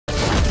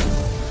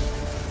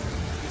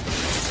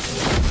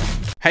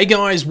Hey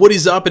guys, what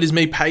is up? It is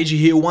me, Pagey,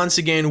 here once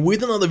again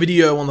with another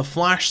video on The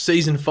Flash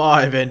Season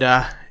 5, and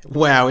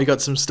wow, we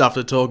got some stuff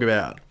to talk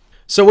about.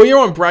 So we are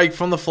on break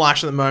from The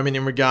Flash at the moment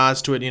in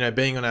regards to it,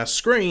 being on our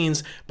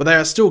screens, but they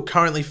are still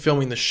currently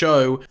filming the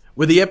show,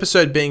 with the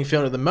episode being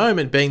filmed at the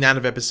moment being that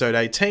of episode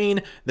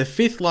 18, the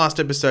 5th last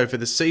episode for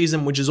the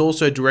season, which is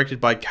also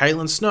directed by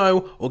Caitlin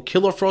Snow, or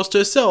Killer Frost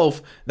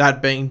herself,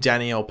 that being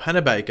Danielle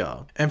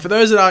Panabaker. And for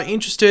those that are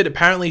interested,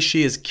 apparently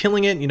she is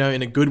killing it,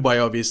 in a good way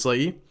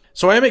obviously.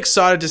 So I am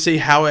excited to see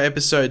how her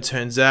episode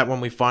turns out when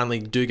we finally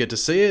do get to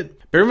see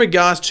it. But in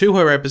regards to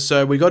her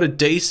episode, we got a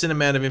decent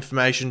amount of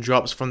information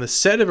drops from the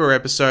set of her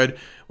episode,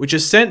 which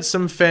has sent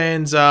some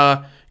fans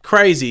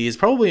crazy is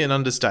probably an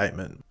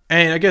understatement.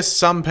 And I guess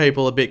some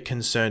people a bit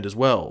concerned as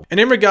well. And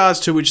in regards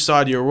to which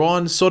side you're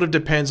on, sort of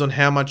depends on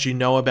how much you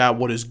know about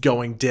what is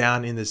going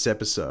down in this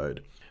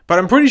episode. But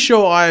I'm pretty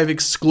sure I have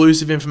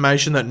exclusive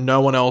information that no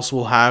one else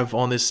will have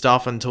on this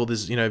stuff until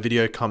this,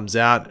 video comes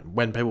out,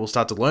 when people will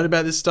start to learn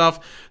about this stuff.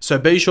 So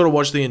be sure to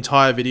watch the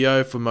entire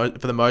video for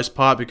the most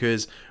part,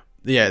 because,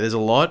 yeah, there's a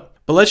lot.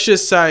 But let's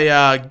just say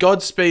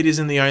Godspeed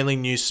isn't the only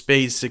new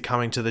speedster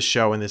coming to the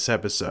show in this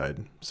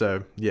episode.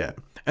 So, yeah.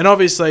 And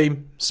obviously,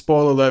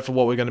 spoiler alert for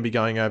what we're going to be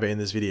going over in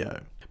this video.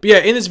 But yeah,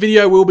 in this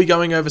video, we'll be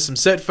going over some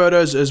set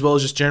photos as well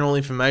as just general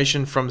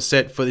information from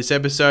set for this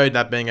episode,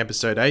 that being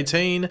episode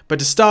 18. But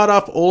to start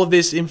off, all of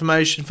this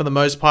information for the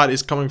most part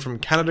is coming from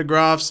Canada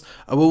Graphs.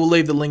 I will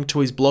leave the link to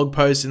his blog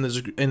post in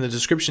the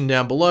description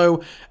down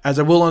below, as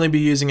I will only be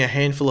using a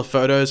handful of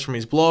photos from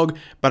his blog,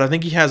 but I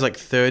think he has like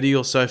 30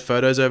 or so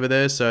photos over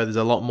there, so there's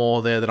a lot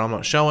more there that I'm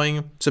not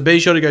showing. So be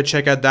sure to go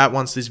check out that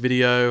once you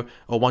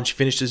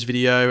finish this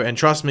video, and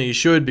trust me, you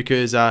should,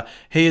 because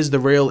he is the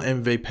real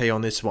MVP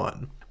on this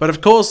one. But of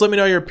course, let me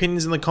know your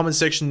opinions in the comment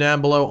section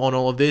down below on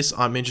all of this.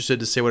 I'm interested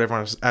to see what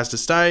everyone has to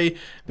say,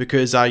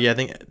 because yeah, I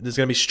think there's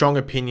going to be strong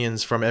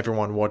opinions from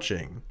everyone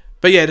watching.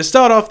 But yeah, to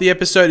start off, the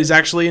episode is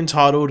actually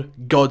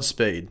entitled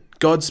Godspeed.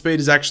 Godspeed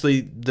is actually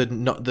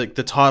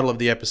the title of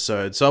the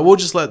episode, so I will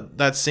just let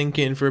that sink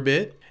in for a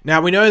bit.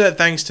 Now, we know that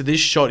thanks to this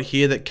shot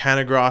here that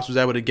Canada Graphs was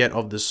able to get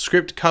of the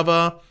script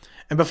cover.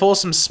 And before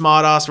some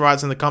smartass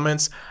writes in the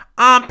comments,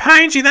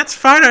 Pagey, that's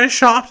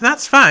photoshopped,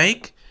 that's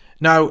fake.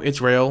 No, it's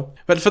real.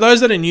 But for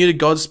those that are new to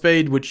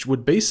Godspeed, which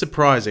would be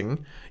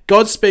surprising,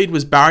 Godspeed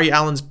was Barry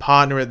Allen's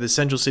partner at the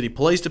Central City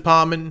Police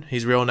Department,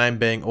 his real name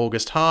being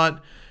August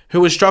Hart,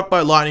 who was struck by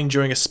lightning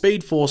during a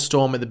Speed Force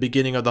storm at the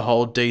beginning of the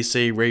whole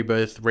DC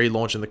Rebirth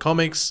relaunch in the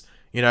comics,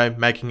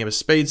 making him a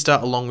speedster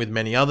along with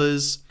many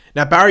others.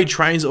 Now, Barry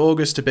trains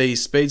August to be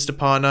his speedster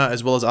partner,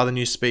 as well as other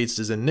new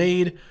speedsters in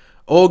need.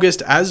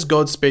 August, as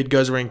Godspeed,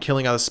 goes around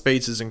killing other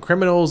speedsters and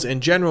criminals in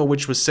general,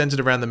 which was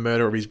centered around the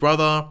murder of his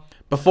brother,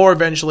 before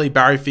eventually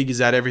Barry figures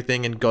out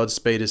everything and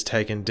Godspeed is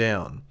taken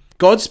down.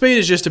 Godspeed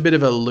is just a bit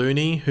of a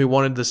loony who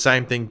wanted the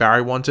same thing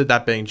Barry wanted,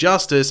 that being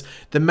justice,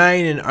 the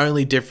main and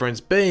only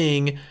difference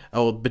being,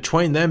 or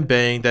between them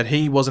being, that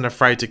he wasn't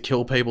afraid to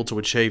kill people to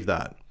achieve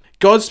that.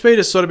 Godspeed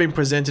has sort of been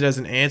presented as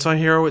an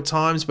anti-hero at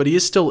times, but he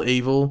is still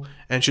evil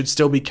and should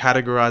still be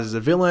categorized as a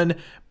villain,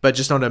 but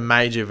just not a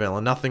major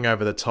villain, nothing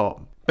over the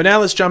top. But now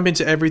let's jump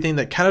into everything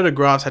that Canada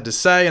Graphs had to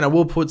say, and I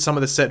will put some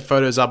of the set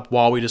photos up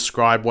while we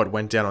describe what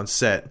went down on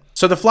set.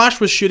 So The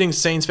Flash was shooting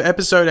scenes for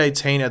episode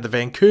 18 at the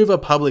Vancouver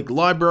Public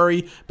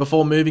Library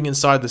before moving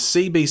inside the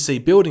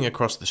CBC building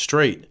across the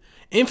street.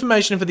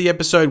 Information for the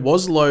episode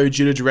was low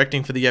due to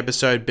directing for the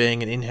episode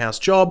being an in-house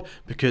job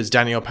because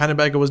Danielle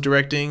Panabaker was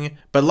directing,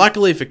 but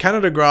luckily for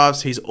Canada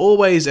Graphs, he's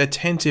always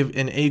attentive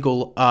and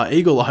eagle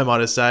I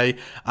might say,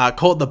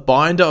 caught the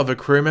binder of a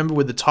crew member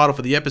with the title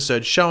for the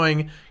episode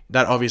showing,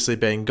 that obviously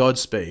being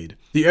Godspeed.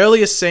 The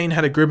earliest scene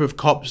had a group of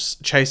cops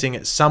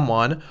chasing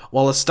someone,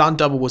 while a stunt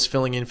double was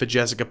filling in for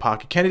Jessica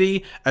Parker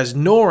Kennedy, as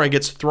Nora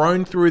gets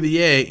thrown through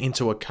the air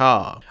into a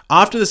car.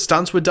 After the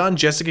stunts were done,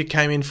 Jessica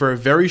came in for a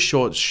very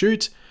short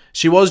shoot.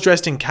 She was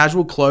dressed in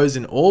casual clothes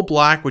in all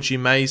black, which you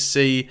may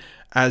see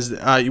as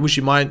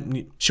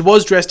she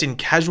was dressed in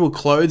casual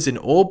clothes in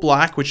all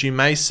black, which you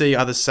may see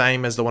are the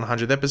same as the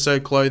 100th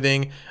episode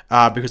clothing,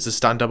 because the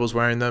stunt double was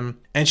wearing them.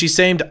 And she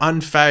seemed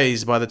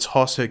unfazed by the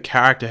toss her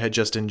character had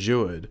just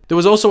endured. There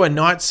was also a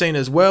night scene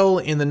as well.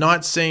 In the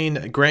night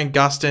scene, Grant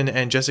Gustin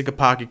and Jessica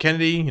Parker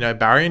Kennedy,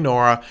 Barry and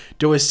Nora,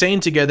 do a scene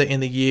together in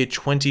the year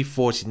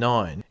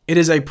 2049. It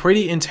is a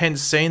pretty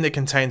intense scene that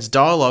contains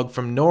dialogue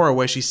from Nora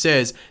where she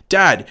says,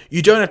 "Dad,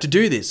 you don't have to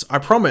do this. I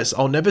promise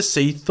I'll never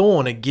see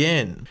Thorn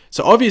again."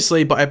 So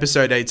obviously by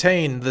episode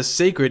 18, the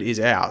secret is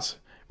out.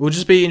 It will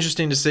just be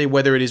interesting to see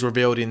whether it is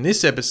revealed in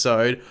this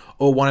episode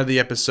or one of the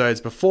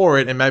episodes before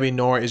it, and maybe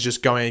Nora is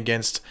just going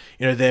against,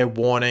 their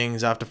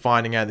warnings after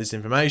finding out this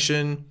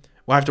information.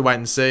 We'll have to wait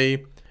and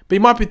see. But you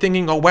might be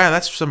thinking, oh wow,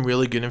 that's some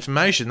really good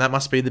information. That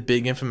must be the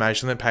big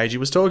information that Pagey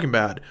was talking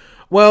about.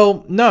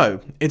 Well, no,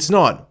 it's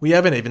not. We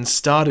haven't even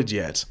started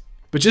yet.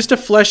 But just to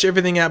flesh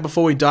everything out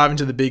before we dive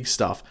into the big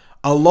stuff,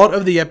 a lot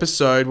of the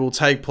episode will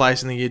take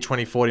place in the year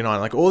 2049.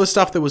 Like all the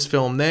stuff that was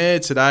filmed there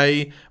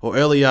today or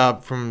earlier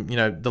from,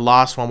 the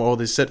last one where all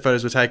these set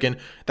photos were taken,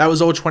 that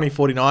was all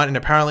 2049. And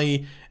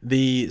apparently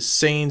the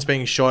scenes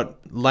being shot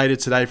later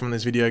today from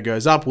this video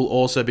goes up will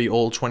also be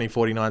all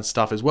 2049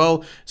 stuff as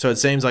well. So it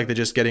seems like they're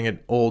just getting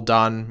it all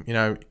done, you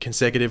know,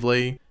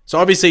 consecutively. So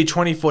obviously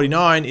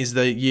 2049 is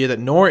the year that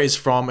Nora is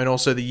from, and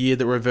also the year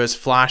that Reverse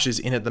Flash is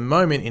in at the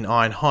moment in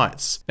Iron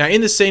Heights. Now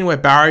in the scene where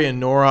Barry and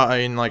Nora are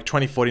in like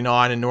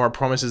 2049 and Nora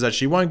promises that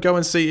she won't go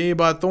and see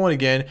Eobard Thawne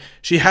again,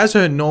 she has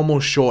her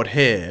normal short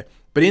hair.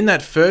 But in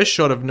that first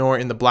shot of Nora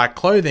in the black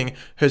clothing,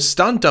 her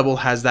stunt double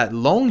has that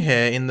long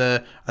hair in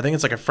the, I think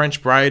it's like a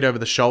French braid over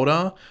the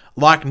shoulder,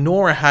 like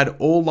Nora had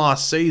all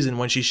last season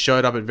when she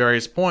showed up at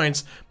various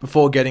points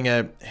before getting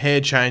a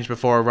hair change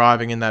before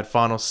arriving in that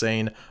final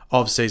scene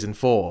of season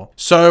 4.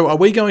 So are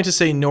we going to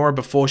see Nora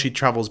before she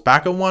travels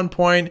back at one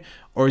point,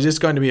 or is this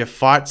going to be a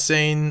fight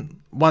scene?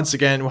 Once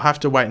again, we'll have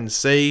to wait and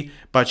see,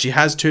 but she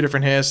has 2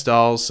 different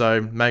hairstyles,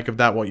 so make of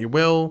that what you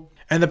will.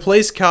 And the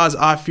police cars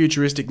are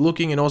futuristic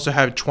looking and also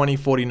have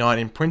 2049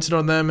 imprinted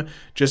on them,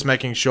 just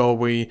making sure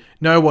we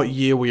know what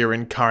year we are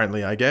in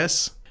currently, I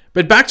guess.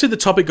 But back to the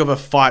topic of a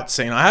fight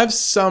scene, I have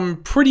some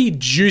pretty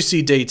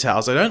juicy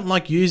details. I don't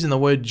like using the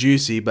word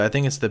juicy, but I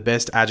think it's the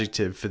best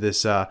adjective for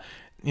this, for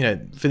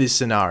this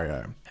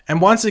scenario.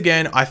 And once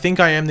again, I think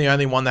I am the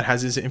only one that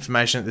has this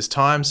information at this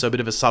time, so a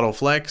bit of a subtle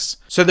flex.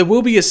 So there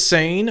will be a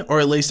scene, or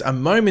at least a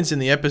moment in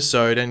the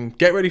episode, and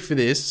get ready for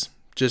this,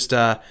 just,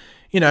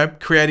 you know,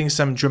 creating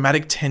some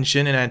dramatic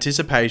tension and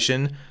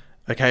anticipation.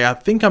 Okay, I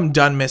think I'm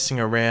done messing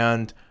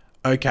around.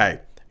 Okay,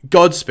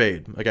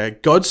 Godspeed. Okay,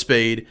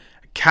 Godspeed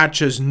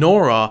catches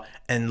Nora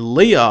and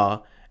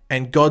Leah,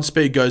 and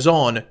Godspeed goes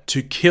on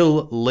to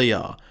kill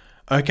Leah.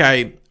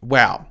 Okay,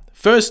 wow.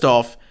 First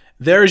off,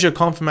 there is your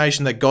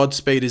confirmation that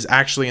Godspeed is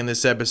actually in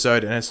this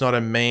episode and it's not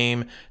a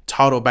meme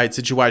title bait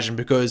situation,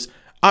 because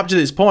up to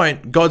this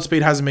point,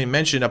 Godspeed hasn't been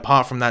mentioned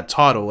apart from that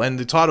title, and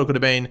the title could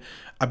have been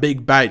a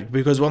big bait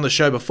because on the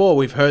show before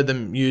we've heard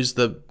them use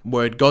the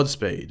word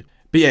Godspeed.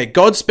 But yeah,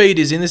 Godspeed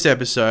is in this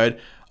episode.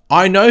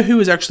 I know who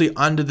is actually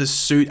under the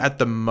suit at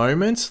the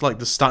moment, like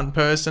the stunt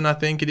person I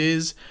think it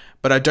is,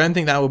 but I don't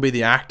think that will be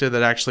the actor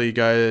that actually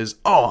goes,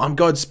 oh, I'm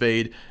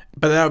Godspeed.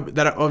 But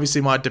that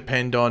obviously might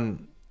depend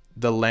on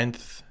the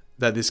length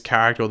that this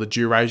character, or the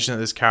duration that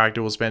this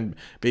character will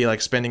be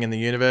like spending in the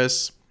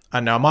universe. I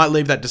don't know, I might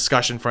leave that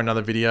discussion for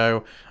another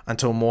video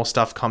until more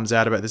stuff comes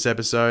out about this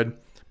episode.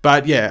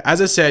 But yeah,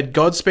 as I said,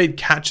 Godspeed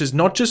catches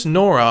not just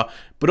Nora,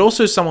 but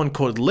also someone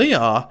called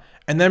Leah,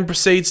 and then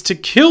proceeds to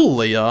kill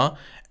Leah.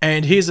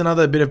 And here's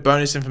another bit of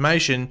bonus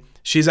information.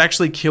 She's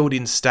actually killed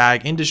in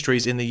Stag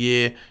Industries in the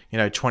year,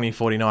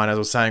 2049. As I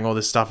was saying, all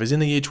this stuff is in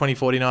the year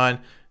 2049,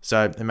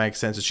 so it makes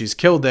sense that she's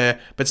killed there.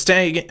 But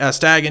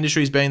Stag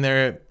Industries being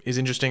there is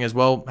interesting as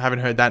well. Haven't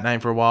heard that name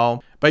for a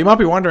while. But you might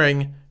be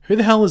wondering, who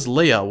the hell is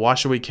Leah? Why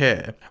should we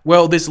care?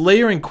 Well, this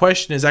Leah in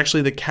question is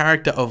actually the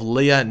character of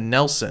Leah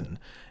Nelson.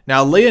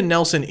 Now, Leah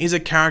Nelson is a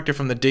character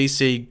from the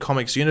DC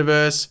Comics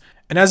universe,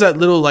 and as that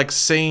little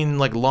scene,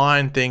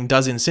 line thing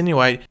does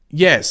insinuate,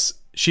 yes,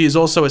 she is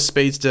also a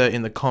speedster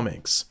in the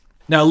comics.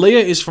 Now, Leah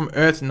is from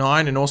Earth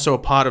 9 and also a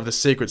part of the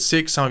Secret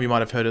Six. Some of you might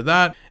have heard of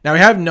that. Now, we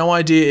have no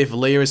idea if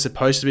Leah is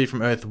supposed to be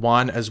from Earth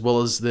 1 as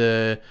well as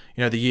the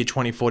year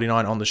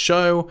 2049 on the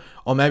show,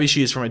 or maybe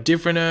she is from a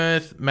different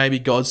Earth. Maybe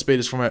Godspeed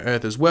is from her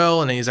Earth as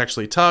well and he's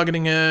actually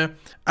targeting her.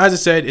 As I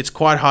said, it's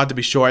quite hard to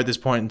be sure at this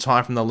point in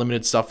time from the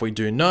limited stuff we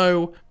do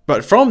know.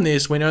 But from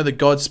this, we know that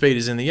Godspeed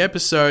is in the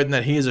episode and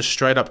that he is a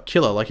straight up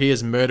killer, he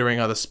is murdering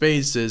other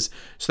speedsters,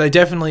 so they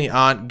definitely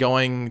aren't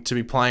going to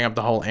be playing up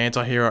the whole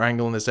anti-hero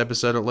angle in this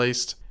episode at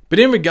least. But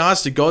in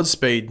regards to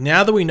Godspeed,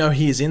 now that we know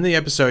he is in the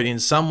episode in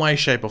some way,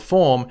 shape or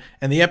form,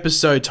 and the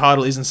episode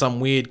title isn't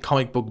some weird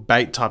comic book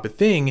bait type of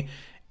thing,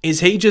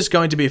 is he just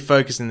going to be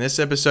focused in this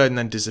episode and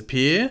then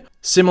disappear?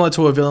 Similar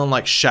to a villain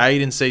like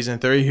Shade in Season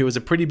 3, who was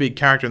a pretty big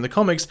character in the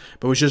comics,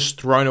 but was just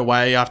thrown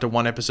away after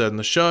one episode in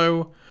the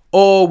show?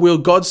 Or will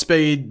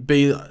Godspeed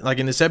be,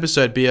 in this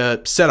episode, be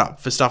a setup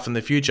for stuff in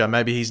the future?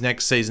 Maybe he's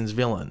next season's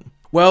villain.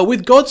 Well,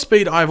 with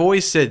Godspeed, I've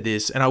always said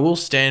this, and I will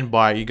stand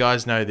by it, you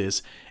guys know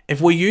this. If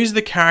we use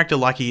the character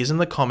like he is in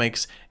the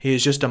comics, he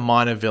is just a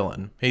minor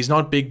villain. He's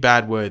not big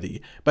bad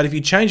worthy. But if you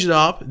change it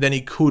up, then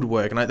he could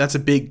work, and that's a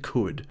big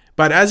could.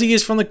 But as he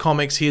is from the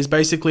comics, he is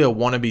basically a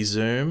wannabe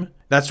Zoom.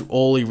 That's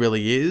all he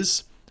really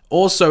is.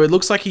 Also, it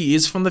looks like he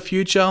is from the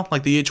future,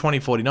 like the year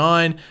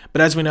 2049,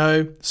 but as we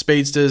know,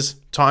 speedsters,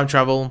 time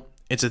travel,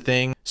 it's a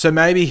thing. So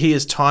maybe he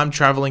is time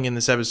traveling in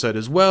this episode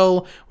as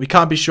well. We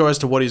can't be sure as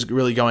to what is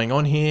really going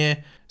on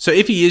here. So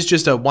if he is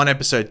just a one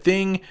episode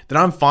thing, then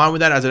I'm fine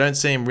with that, as I don't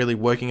see him really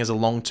working as a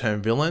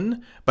long-term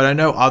villain. But I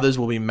know others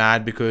will be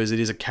mad because it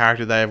is a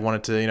character they have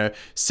wanted to,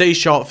 see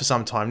show up for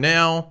some time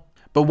now.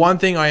 But one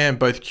thing I am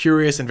both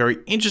curious and very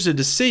interested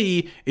to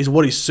see is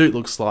what his suit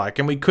looks like.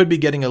 And we could be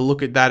getting a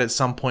look at that at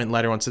some point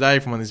later on today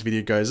from when this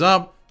video goes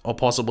up, or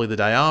possibly the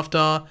day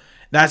after.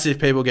 That's if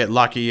people get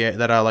lucky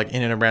that are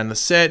in and around the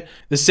set.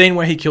 The scene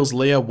where he kills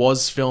Leah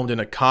was filmed in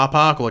a car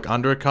park, or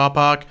under a car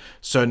park,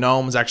 so no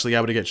one was actually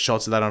able to get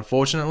shots of that,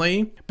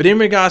 unfortunately. But in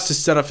regards to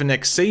setup for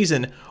next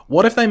season,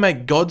 what if they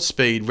make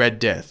Godspeed Red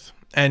Death?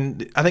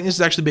 and I think this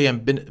is actually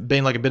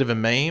being like a bit of a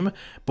meme,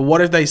 but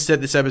what if they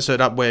set this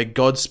episode up where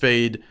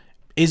Godspeed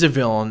is a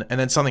villain, and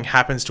then something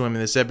happens to him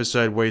in this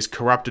episode where he's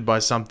corrupted by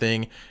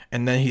something,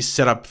 and then he's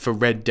set up for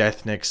Red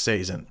Death next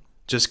season.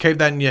 Just keep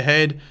that in your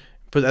head,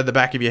 put it at the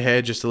back of your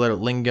head just to let it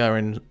linger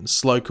and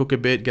slow cook a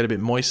bit, get a bit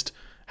moist.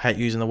 Hate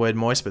using the word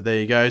moist, but there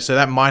you go. So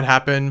that might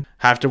happen.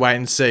 Have to wait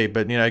and see.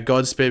 But, you know,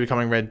 Godspeed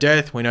becoming Red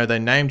Death. We know they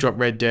name drop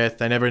Red Death.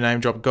 They never name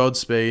drop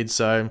Godspeed.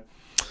 So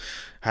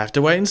have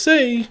to wait and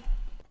see.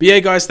 But yeah,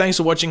 guys, thanks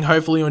for watching.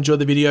 Hopefully you enjoyed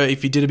the video.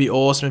 If you did, it'd be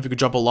awesome if you could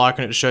drop a like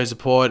on it to show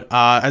support.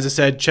 As I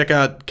said, check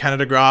out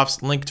Canada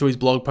Graphs. Link to his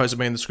blog post will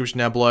be in the description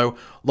down below.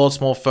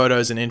 Lots more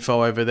photos and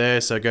info over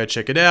there, so go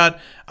check it out.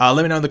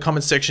 Let me know in the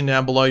comments section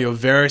down below your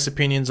various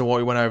opinions on what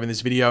we went over in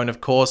this video. And of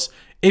course,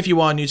 if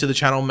you are new to the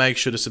channel, make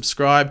sure to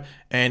subscribe.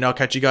 And I'll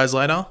catch you guys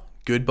later.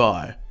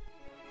 Goodbye.